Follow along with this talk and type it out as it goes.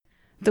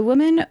The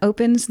woman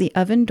opens the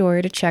oven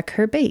door to check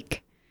her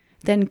bake,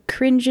 then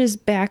cringes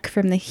back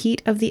from the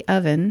heat of the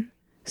oven,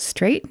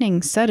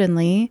 straightening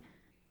suddenly,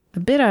 a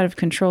bit out of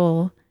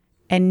control,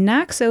 and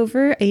knocks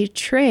over a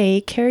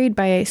tray carried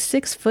by a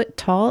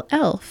 6-foot-tall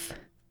elf.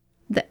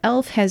 The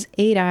elf has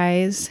 8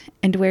 eyes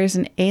and wears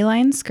an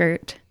A-line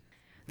skirt.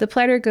 The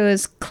platter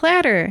goes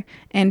clatter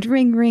and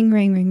ring, ring,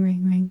 ring, ring,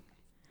 ring, ring.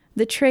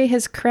 The tray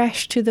has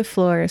crashed to the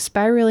floor,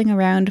 spiraling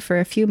around for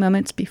a few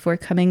moments before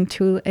coming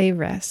to a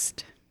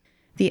rest.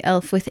 The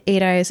elf with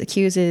 8 eyes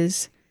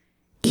accuses,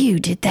 "You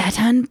did that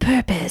on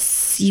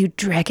purpose, you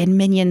dragon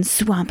minion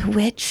swamp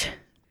witch."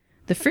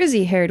 The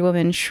frizzy-haired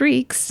woman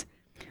shrieks,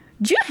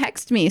 "You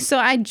hexed me so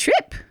I'd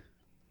trip,"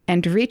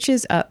 and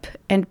reaches up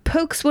and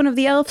pokes one of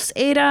the elf's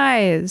 8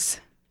 eyes.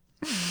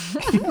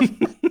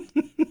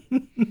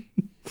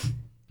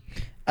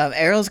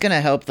 Errol's going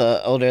to help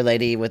the older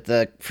lady with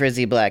the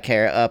frizzy black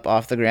hair up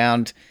off the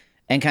ground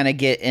and kind of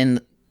get in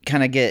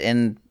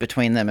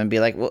between them and be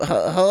like,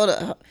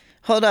 well,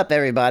 hold up,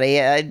 everybody.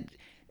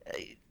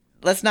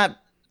 Let's not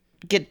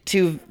get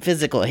too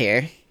physical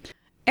here.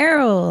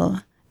 Errol,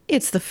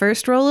 it's the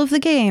first roll of the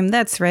game.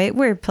 That's right.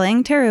 We're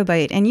playing Tarot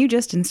Byte, and you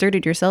just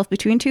inserted yourself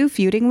between 2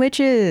 feuding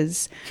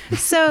witches.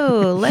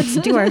 So let's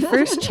do our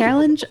first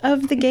challenge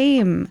of the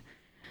game.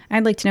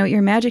 I'd like to know what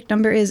your magic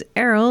number is,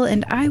 Errol,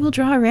 and I will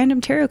draw a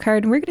random tarot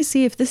card, and we're going to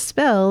see if this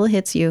spell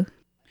hits you.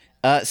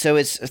 So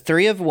it's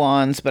 3 of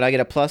wands, but I get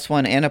a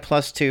 +1 and a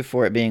 +2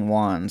 for it being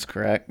wands,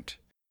 correct?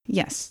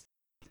 Yes.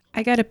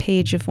 I got a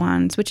page of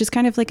wands, which is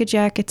kind of like a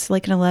jack. It's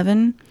like an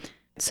 11.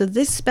 So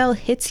this spell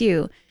hits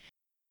you.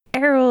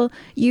 Errol,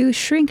 you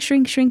shrink,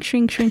 and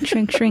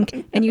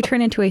you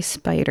turn into a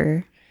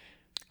spider.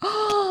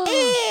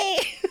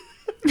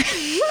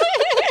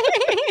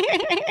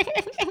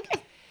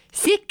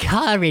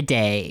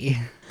 Sicaridae.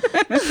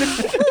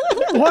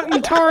 What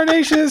in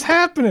tarnation is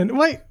happening?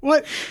 Wait,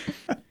 what?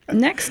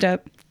 Next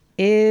up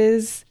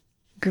is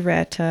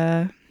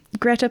Greta.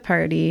 Greta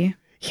Party.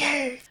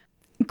 Yay!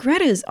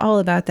 Greta is all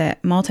about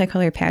that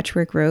multicolored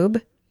patchwork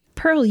robe.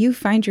 Pearl, you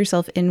find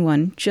yourself in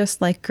one,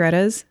 just like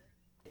Greta's.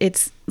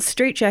 It's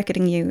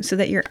straitjacketing you so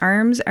that your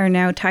arms are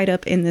now tied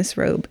up in this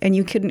robe, and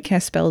you couldn't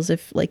cast spells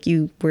if, like,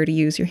 you were to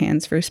use your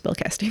hands for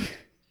spellcasting.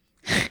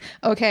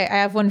 Okay, I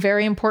have one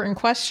very important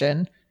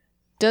question.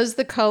 Does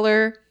the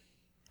color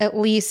at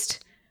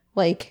least,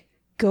 like,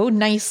 go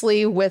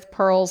nicely with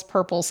Pearl's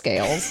purple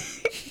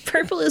scales?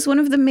 Purple is one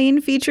of the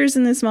main features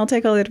in this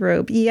multicolored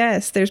robe.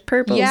 Yes, there's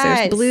purples,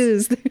 there's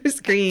blues, there's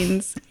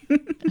greens.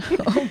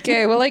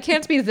 Okay, well, I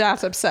can't be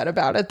that upset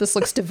about it. This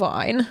looks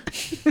divine.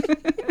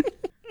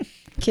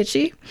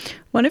 Kitschy,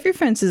 one of your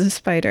friends is a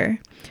spider.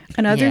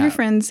 Another of your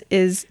friends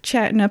is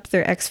chatting up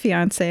their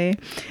ex-fiance.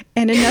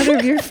 And another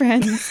of your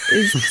friends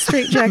is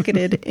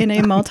straitjacketed in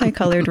a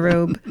multicolored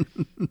robe.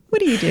 What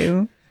do you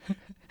do?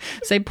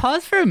 So I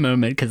pause for a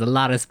moment because a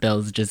lot of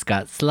spells just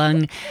got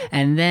slung,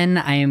 and then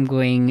I am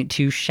going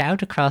to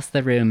shout across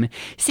the room,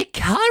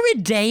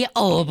 "Sicaridae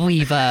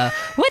Orbweaver,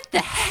 what the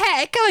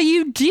heck are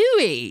you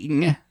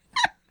doing?"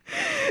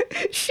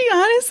 She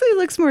honestly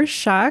looks more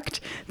shocked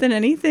than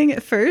anything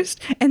at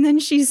first, and then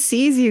she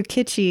sees you,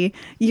 Kitschy.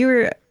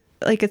 You're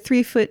like a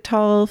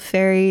 3-foot-tall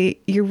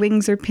fairy. Your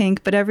wings are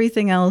pink, but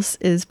everything else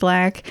is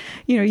black.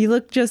 You know, you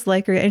look just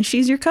like her, and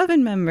she's your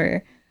coven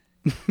member.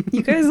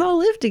 You guys all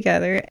live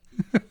together.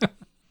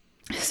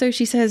 So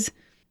she says,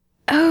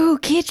 "Oh,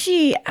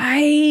 Kitschy,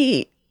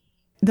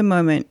 The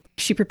moment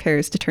she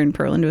prepares to turn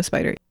Pearl into a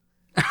spider.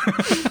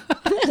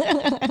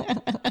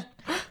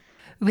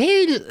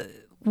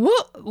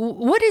 Well,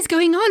 what is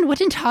going on?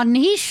 What in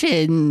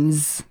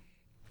tarnations?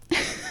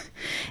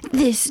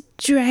 This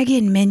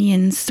dragon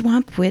minion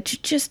swamp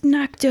witch just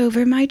knocked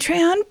over my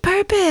tray on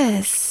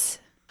purpose.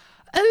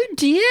 Oh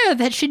dear,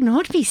 that should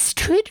not be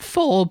stood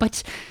for,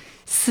 but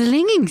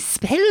slinging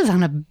spells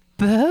on a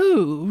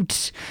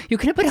boat. You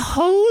could have put a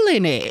hole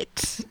in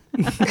it.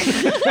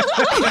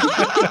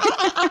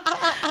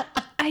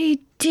 I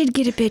did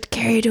get a bit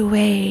carried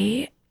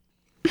away.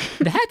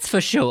 That's for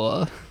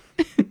sure.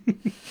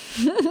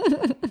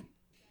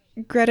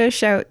 Greta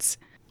shouts,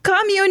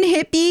 "Commune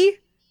hippie!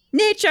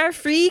 Nature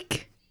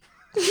freak!"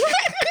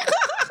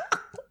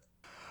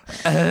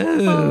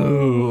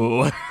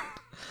 Oh.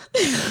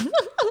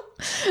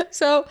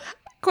 So,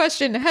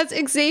 question, has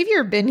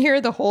Xavier been here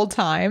the whole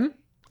time?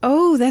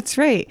 Oh, that's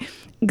right.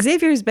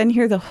 Xavier's been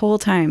here the whole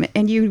time,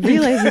 and you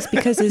realize this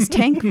because his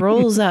tank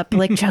rolls up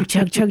like chug,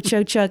 chug, chug,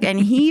 chug, chug,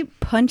 and he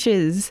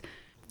punches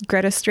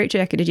Greta.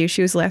 Straitjacketed you.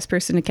 She was the last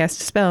person to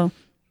cast a spell.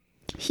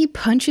 He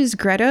punches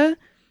Greta,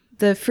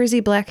 the frizzy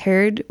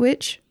black-haired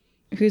witch,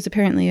 who's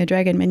apparently a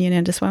dragon minion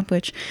and a swamp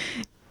witch,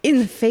 in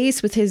the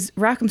face with his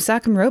rock'em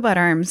sock'em robot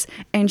arms.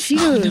 And she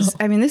goes,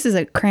 I mean, this is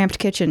a cramped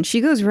kitchen.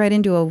 She goes right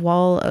into a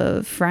wall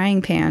of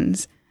frying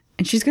pans,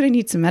 and she's going to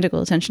need some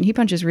medical attention. He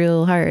punches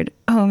real hard.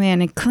 Oh,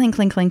 man, and clang,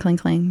 clang, clang, clang,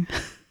 clang.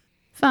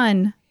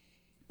 Fun.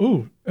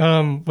 Ooh,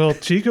 well,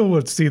 Chico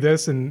would see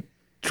this and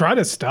try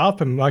to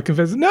stop him, like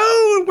convince,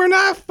 no, we're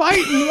not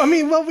fighting. I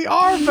mean, well, we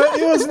are, but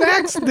it was an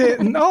accident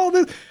and all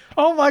this.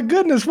 Oh my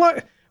goodness,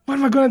 what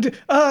am I going to do?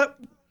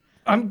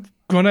 I'm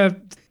gonna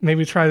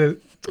maybe try to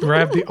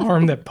grab the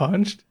arm that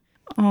punched.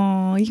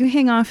 Oh, you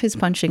hang off his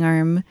punching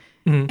arm.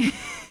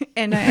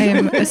 And I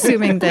am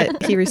assuming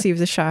that he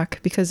receives a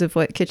shock because of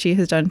what Kitschy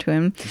has done to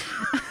him.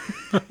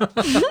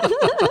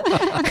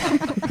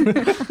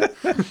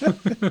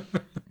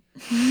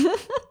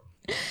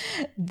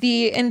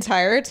 The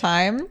entire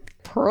time,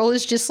 Pearl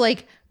is just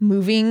like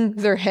moving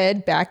their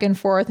head back and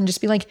forth and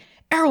just be like,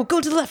 Errol, go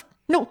to the left.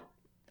 No,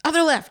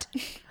 other left.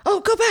 Oh,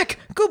 go back.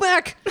 Go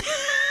back.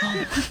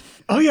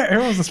 Oh yeah,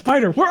 Errol's a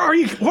spider. Where are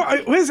you?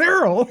 Where's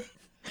Errol?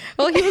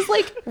 Well, he was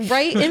like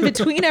right in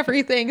between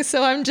everything.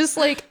 So I'm just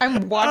like,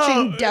 I'm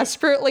watching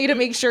desperately to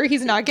make sure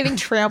he's not getting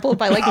trampled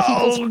by like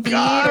people's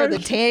feet or the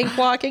tank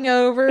walking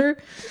over.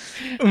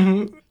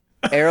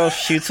 Errol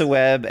shoots a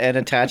web and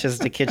attaches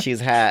to Kitschy's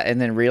hat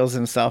and then reels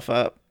himself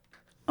up.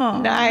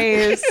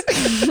 Nice.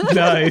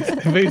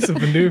 Nice. Made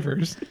some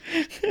maneuvers.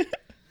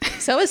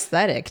 So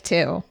aesthetic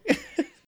too.